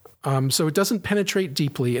 So it doesn't penetrate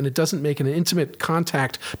deeply, and it doesn't make an intimate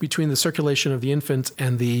contact between the circulation of the infant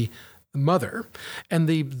and the mother. And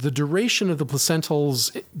the duration of the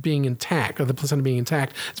placentals being intact, or the placenta being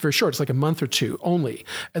intact, it's very short. It's like a month or two only.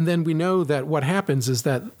 And then we know that what happens is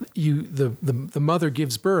that the mother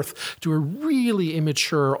gives birth to a really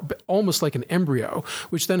immature, almost like an embryo,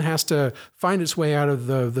 which then has to find its way out of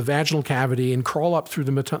the vaginal cavity and crawl up through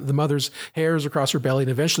the mother's hairs across her belly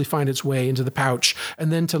and eventually find its way into the pouch,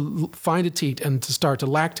 and then to find a teat and to start to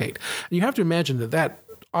lactate. And you have to imagine that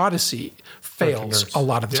odyssey fails a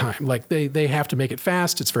lot of the time. Like they have to make it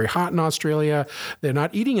fast. It's very hot in Australia. They're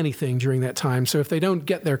not eating anything during that time. So if they don't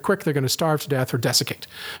get there quick, they're going to starve to death or desiccate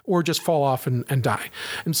or just fall off and die.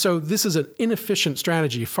 And so this is an inefficient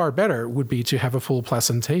strategy. Far better would be to have a full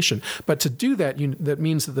placentation. But to do that, that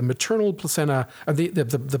means that the maternal placenta,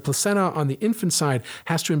 the placenta on the infant side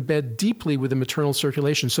has to embed deeply with the maternal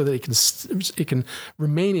circulation so that it can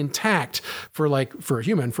remain intact for a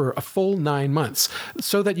human for a full 9 months,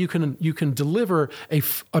 so that you can deliver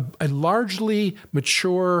a largely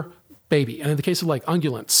mature baby. And in the case of like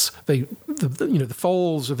ungulates, the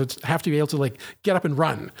foals have to be able to like get up and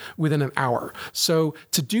run within an hour. So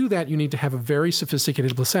to do that, you need to have a very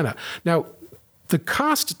sophisticated placenta. Now, the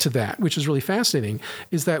cost to that, which is really fascinating,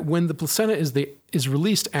 is that when the placenta is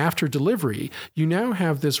released after delivery, you now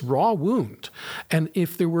have this raw wound. And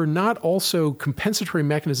if there were not also compensatory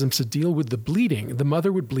mechanisms to deal with the bleeding, the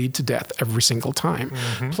mother would bleed to death every single time.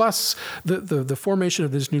 Plus, the formation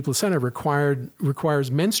of this new placenta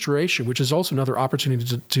requires menstruation, which is also another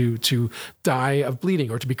opportunity to die of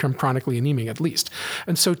bleeding or to become chronically anemic at least.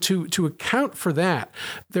 And so to account for that,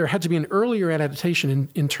 there had to be an earlier adaptation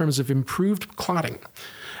in terms of improved clotting.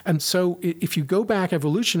 And so if you go back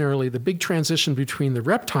evolutionarily, the big transition between the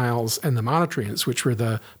reptiles and the monotremes, which were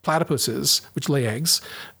the platypuses, which lay eggs,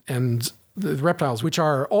 and the reptiles, which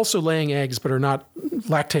are also laying eggs but are not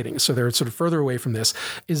lactating, so they're sort of further away from this,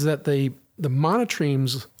 is that the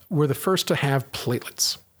monotremes were the first to have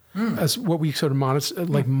platelets. As what we sort of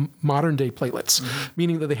modern day platelets,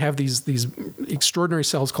 meaning that they have these extraordinary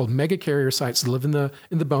cells called megakaryocytes that live in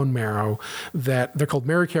the bone marrow. That they're called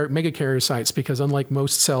megakaryocytes because unlike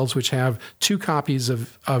most cells which have 2 copies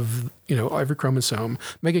of every chromosome,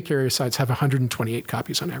 megakaryocytes have 128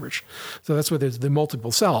 copies on average. So that's where there's the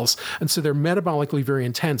multiple cells, and so they're metabolically very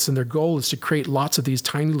intense, and their goal is to create lots of these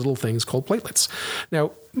tiny little things called platelets.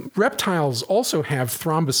 Now, reptiles also have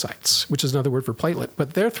thrombocytes, which is another word for platelet,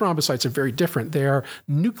 but their thrombocytes are very different. They are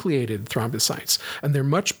nucleated thrombocytes, and they're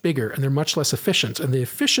much bigger and they're much less efficient. And the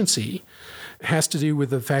efficiency has to do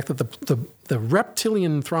with the fact that the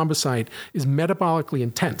reptilian thrombocyte is metabolically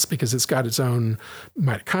intense because it's got its own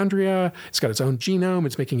mitochondria, it's got its own genome,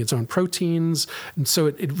 it's making its own proteins. And so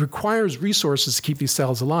it requires resources to keep these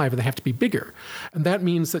cells alive, and they have to be bigger. And that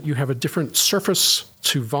means that you have a different surface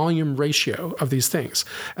to volume ratio of these things.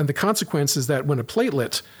 And the consequence is that when a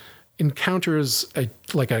platelet encounters a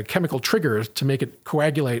chemical trigger to make it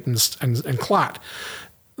coagulate and clot,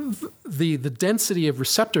 the density of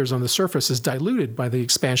receptors on the surface is diluted by the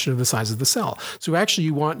expansion of the size of the cell. So actually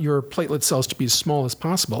you want your platelet cells to be as small as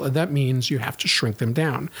possible, and that means you have to shrink them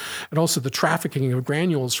down. And also the trafficking of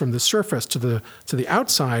granules from the surface to the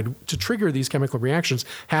outside to trigger these chemical reactions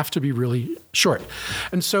have to be really short.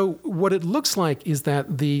 And so what it looks like is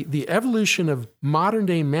that the evolution of modern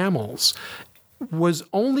day mammals was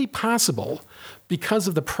only possible because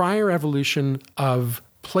of the prior evolution of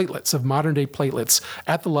platelets, of modern day platelets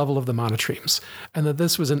at the level of the monotremes. And that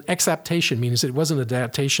this was an exaptation, means it wasn't an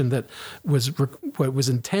adaptation that was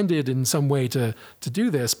intended in some way to do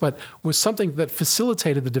this, but was something that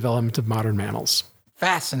facilitated the development of modern mammals.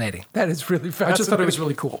 Fascinating. That is really fascinating. I just thought it was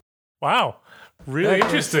really cool. Wow. Really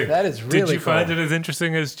interesting. That is really cool. Did you find it as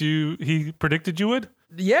interesting as he predicted you would?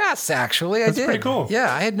 Yes, actually, I did. That's pretty cool.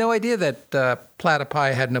 Yeah, I had no idea that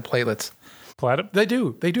platypi had no platelets. They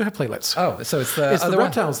do have platelets. Oh, so it's the the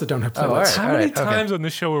reptiles that don't have platelets. all right. How many times on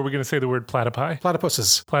this show are we going to say the word platypi?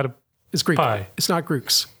 Platypuses. It's Greek. Pie. It's not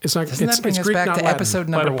Greeks. It's not. Doesn't that bring us Greek, back not to Latin. episode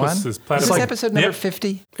number 1? Platypuses. Is this episode number Yep.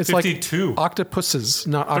 50? It's 52. like octopuses,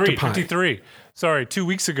 not octopi. 53. Sorry, 2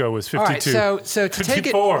 weeks ago was 52. All right, so to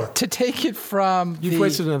 54. take it from You've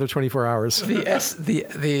wasted another 24 hours. the you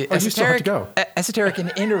still have esoteric, to go. Esoteric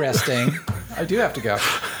and interesting. I do have to go.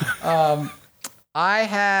 I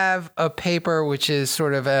have a paper which is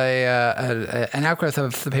sort of an outgrowth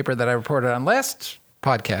of the paper that I reported on last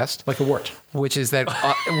podcast, Like a wart. which is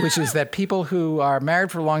that people who are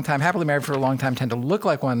married for a long time, happily married for a long time, tend to look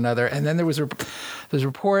like one another. And then there's a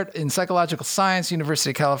report in Psychological Science, University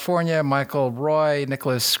of California, Michael Roy,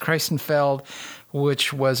 Nicholas Kreisenfeld,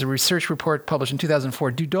 which was a research report published in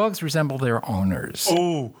 2004. Do dogs resemble their owners?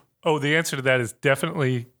 Oh, the answer to that is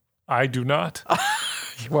definitely I do not.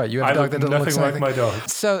 What, you have a dog that doesn't look nothing like my dog.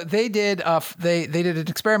 So they did they did an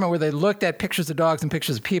experiment where they looked at pictures of dogs and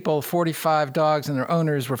pictures of people. 45 dogs and their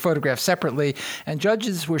owners were photographed separately, and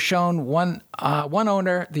judges were shown one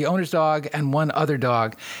owner, the owner's dog, and one other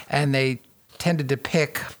dog, and they tended to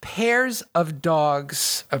pick pairs of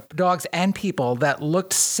dogs and people that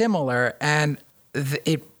looked similar, and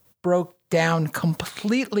it broke down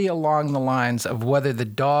completely along the lines of whether the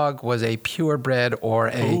dog was a purebred or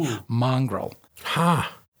a mongrel.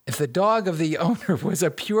 If the dog of the owner was a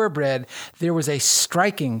purebred, there was a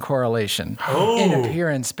striking correlation in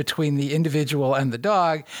appearance between the individual and the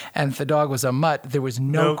dog. And if the dog was a mutt, there was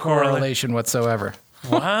no correlation whatsoever.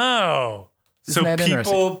 Wow. So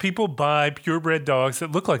that people buy purebred dogs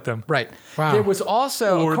that look like them. Right. Wow. There was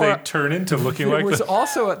also Or they turn into looking like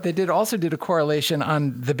them. They did a correlation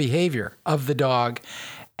on the behavior of the dog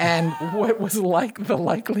and what was like the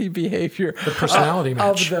likely behavior, The personality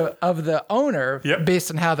match. of the owner based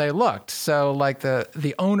on how they looked. So like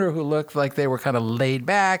the owner who looked like they were kind of laid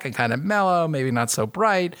back and kind of mellow, maybe not so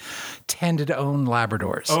bright, tended to own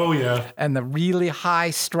Labradors. Oh, yeah. And the really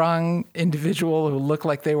high-strung individual who looked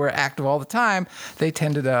like they were active all the time, they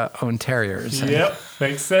tended to own terriers. Yep.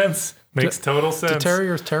 Makes sense. Makes total sense. Do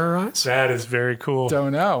terriers terrorize? That is very cool.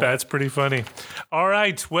 Don't know. That's pretty funny. All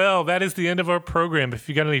right. Well, that is the end of our program. If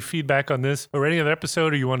you got any feedback on this or any other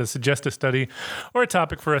episode, or you want to suggest a study or a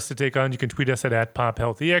topic for us to take on, you can tweet us at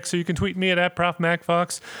 @PopHealthEX, or you can tweet me at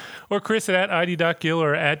 @ProfMacFox, or Chris at id.gill,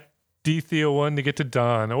 or at dtheo1 to get to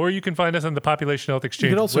Don. Or you can find us on the Population Health Exchange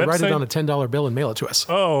You can also website. write it on a $10 bill and mail it to us.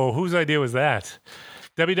 Oh, whose idea was that?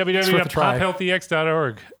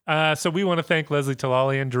 www.pophealthyx.org. So we want to thank Leslie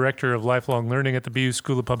Talalian, Director of Lifelong Learning at the BU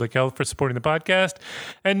School of Public Health, for supporting the podcast,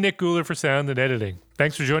 and Nick Guler for sound and editing.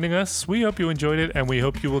 Thanks for joining us. We hope you enjoyed it, and we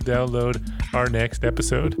hope you will download our next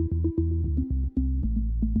episode.